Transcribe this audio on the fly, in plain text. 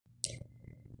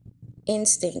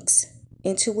instincts,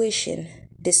 intuition,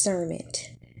 discernment.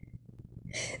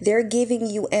 They're giving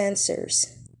you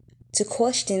answers to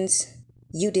questions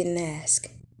you didn't ask.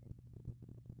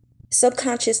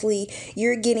 Subconsciously,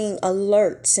 you're getting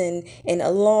alerts and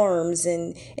alarms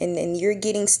and you're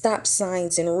getting stop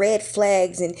signs and red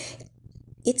flags, and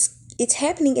it's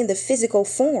happening in the physical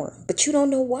form, but you don't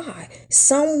know why.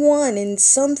 Someone and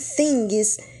something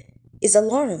is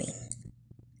alarming,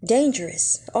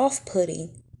 dangerous,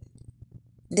 off-putting,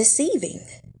 deceiving.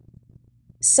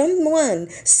 Someone,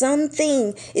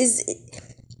 something is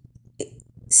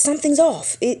something's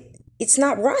off. It's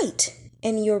not right.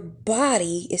 And your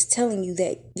body is telling you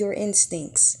that your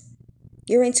instincts,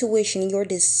 your intuition, your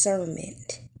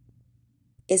discernment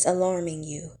is alarming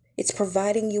you. It's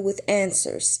providing you with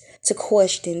answers to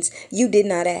questions you did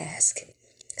not ask.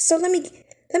 So let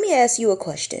me ask you a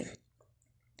question.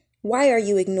 Why are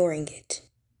you ignoring it?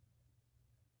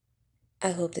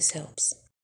 I hope this helps.